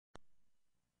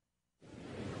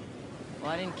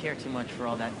Well, I didn't care too much for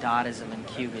all that Dadaism and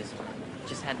Cubism. It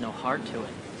just had no heart to it.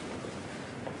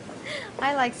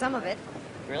 I like some of it.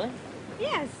 Really?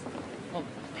 Yes. Well,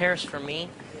 Paris for me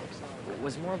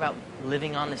was more about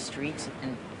living on the streets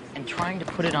and trying to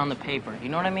put it on the paper. You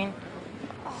know what I mean?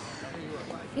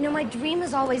 You know, my dream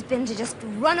has always been to just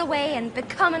run away and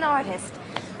become an artist.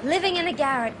 Living in a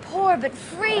garret, poor but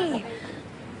free.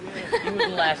 You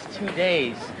wouldn't last 2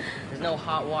 days. There's no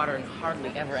hot water and hardly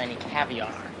ever any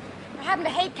caviar. I happen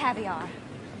to hate caviar.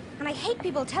 And I hate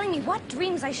people telling me what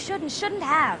dreams I should and shouldn't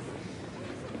have.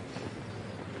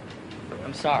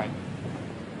 I'm sorry.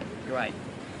 You're right.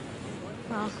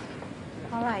 Well,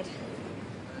 all right.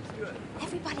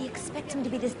 Everybody expects me to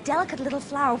be this delicate little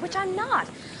flower, which I'm not.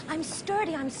 I'm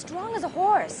sturdy, I'm strong as a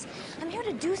horse. I'm here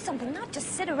to do something, not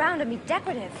just sit around and be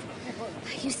decorative.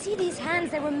 You see these hands,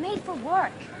 they were made for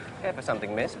work. Care for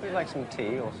something, miss? Would you like some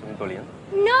tea or some bullion?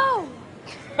 No!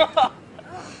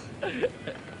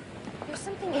 There's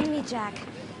something in me, Jack.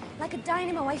 Like a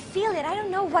dynamo, I feel it. I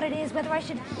don't know what it is, whether I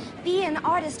should be an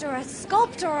artist or a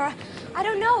sculptor or, I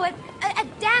don't know, a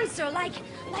dancer like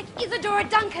Isadora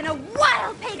Duncan, a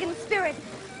wild pagan spirit,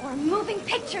 or a moving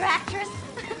picture actress.